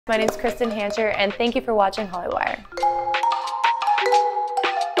My name is Kristen Hancher, and thank you for watching Hollywire.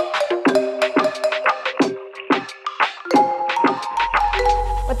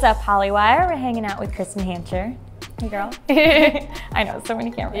 What's up, Hollywire? We're hanging out with Kristen Hancher. Hey, girl. I know, so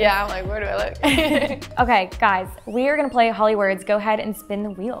many cameras. Yeah, I'm like, where do I look? Okay, guys, we are gonna play Hollywords. Go ahead and spin the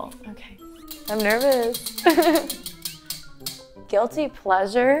wheel. Okay, I'm nervous. Guilty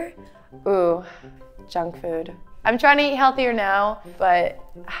pleasure? Ooh, junk food. I'm trying to eat healthier now, but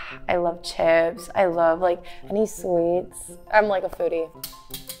I love chips. I love like any sweets. I'm like a foodie.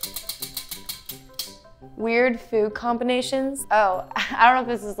 Weird food combinations. Oh, I don't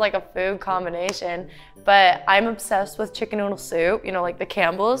know if this is like a food combination, but I'm obsessed with chicken noodle soup, you know, like the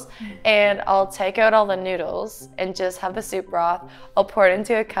Campbell's, and I'll take out all the noodles and just have the soup broth. I'll pour it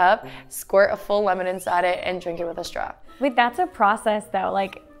into a cup, squirt a full lemon inside it, and drink it with a straw. Wait, that's a process though,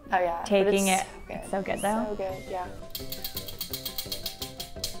 like oh, yeah, taking it. So it's so good though. So good, yeah.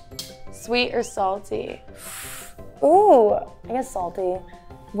 Sweet or salty? Ooh, I guess salty.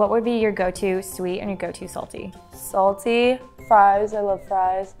 What would be your go-to sweet and your go-to salty? Salty, fries, I love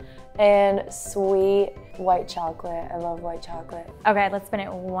fries, and sweet, white chocolate. I love white chocolate. Okay, let's spin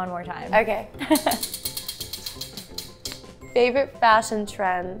it one more time. Okay. Favorite fashion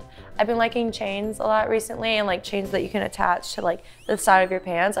trend? I've been liking chains a lot recently, and like chains that you can attach to like the side of your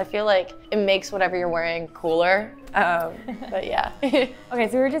pants. I feel like it makes whatever you're wearing cooler. But yeah. Okay,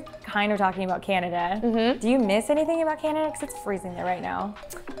 so we were just kind of talking about Canada. Do you miss anything about Canada? Because it's freezing there right now.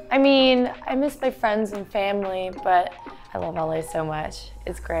 I mean, I miss my friends and family, but I love LA so much.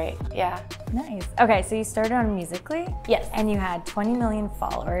 It's great, yeah. Nice. Okay, so you started on Musical.ly? Yes. And you had 20 million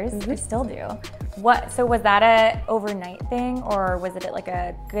followers. You still do. So was that a overnight thing, or was it like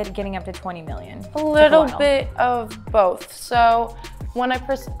a good getting up to 20 million? A little bit of both. So when I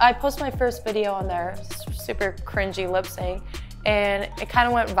posted my first video on there, super cringy lip sync, and it kind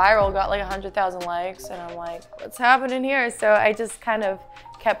of went viral, got like 100,000 likes, and I'm like, what's happening here? So I just kind of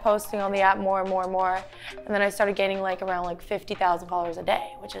kept posting on the app more and more and more, and then I started gaining like around like 50,000 followers a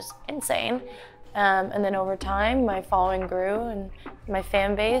day, which is insane. And then over time, my following grew and my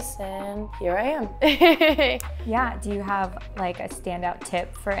fan base, and here I am. Yeah, do you have like a standout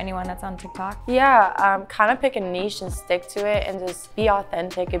tip for anyone that's on TikTok? Yeah, kind of pick a niche and stick to it, and just be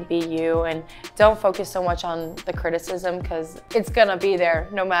authentic and be you, and don't focus so much on the criticism, because it's gonna be there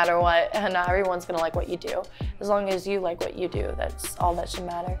no matter what, and not everyone's gonna like what you do. As long as you like what you do, that's all that should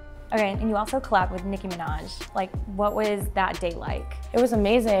matter. Okay, and you also collabed with Nicki Minaj. Like, what was that day like? It was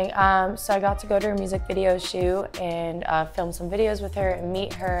amazing. So I got to go to her music video shoot and film some videos with her and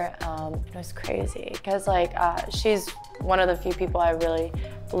meet her. It was crazy, because like she's one of the few people I really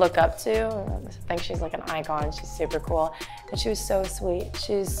look up to. I think she's like an icon. She's super cool, and she was so sweet.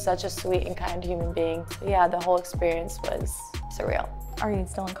 She's such a sweet and kind human being. So yeah, the whole experience was surreal. Are you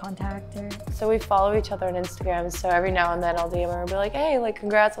still in contact, or? So we follow each other on Instagram, so every now and then I'll DM her and be like, hey, like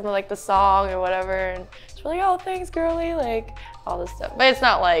congrats on the song or whatever, and she's like, oh, thanks girly, like all this stuff. But it's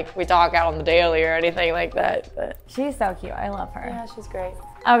not like we talk out on the daily or anything like that. But she's so cute, I love her. Yeah, she's great.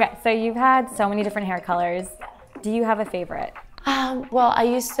 Okay, so you've had so many different hair colors. Do you have a favorite? Well, I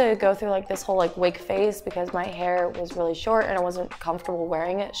used to go through like this whole like wig phase because my hair was really short and I wasn't comfortable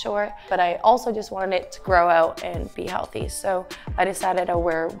wearing it short, but I also just wanted it to grow out and be healthy. So I decided to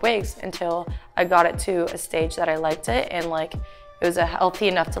wear wigs until I got it to a stage that I liked it, and like it was healthy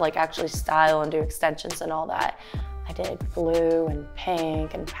enough to like actually style and do extensions and all that. I did blue and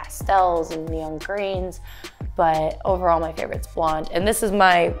pink and pastels and neon greens, but overall my favorite's blonde. And this is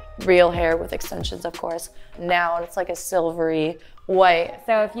my real hair with extensions, of course, now, and it's like a silvery white.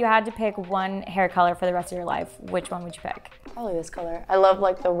 So if you had to pick one hair color for the rest of your life, which one would you pick? Probably this color. I love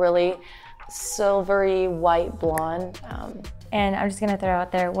like the really silvery white blonde. And I'm just gonna throw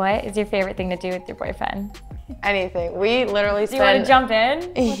out there, what is your favorite thing to do with your boyfriend? Anything. We literally spend... Do you wanna jump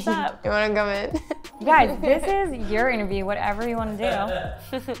in? What's up? You wanna come in? Guys, this is your interview, whatever you wanna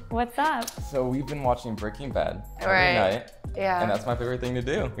do. What's up? So we've been watching Breaking Bad every night. Yeah. And that's my favorite thing to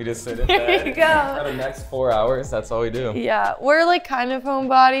do. We just sit in bed there you go. For the next 4 hours, that's all we do. Yeah, we're like kind of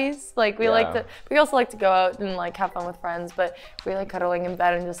homebodies. Like we like to, we also like to go out and like have fun with friends, but we like cuddling in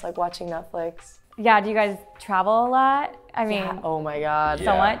bed and just like watching Netflix. Yeah, do you guys travel a lot? I mean, oh my God.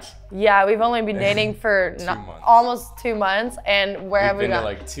 So much? Yeah, we've only been dating for almost 2 months, and where have we gone?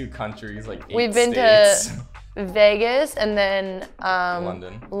 We've been to like 2 countries, like 8 states. We've been to Vegas, and then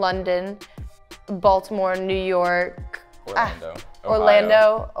London, Baltimore, New York,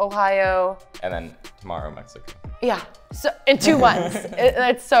 Orlando, Ohio, and then tomorrow, Mexico. Yeah, so in 2 months.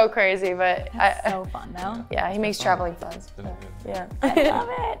 It's so crazy, but that's so fun though. Yeah, he makes traveling fun. So. Yeah. I love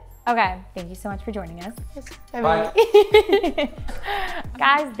it. Okay, thank you so much for joining us. Bye.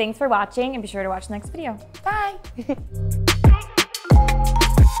 Guys, thanks for watching and be sure to watch the next video. Bye.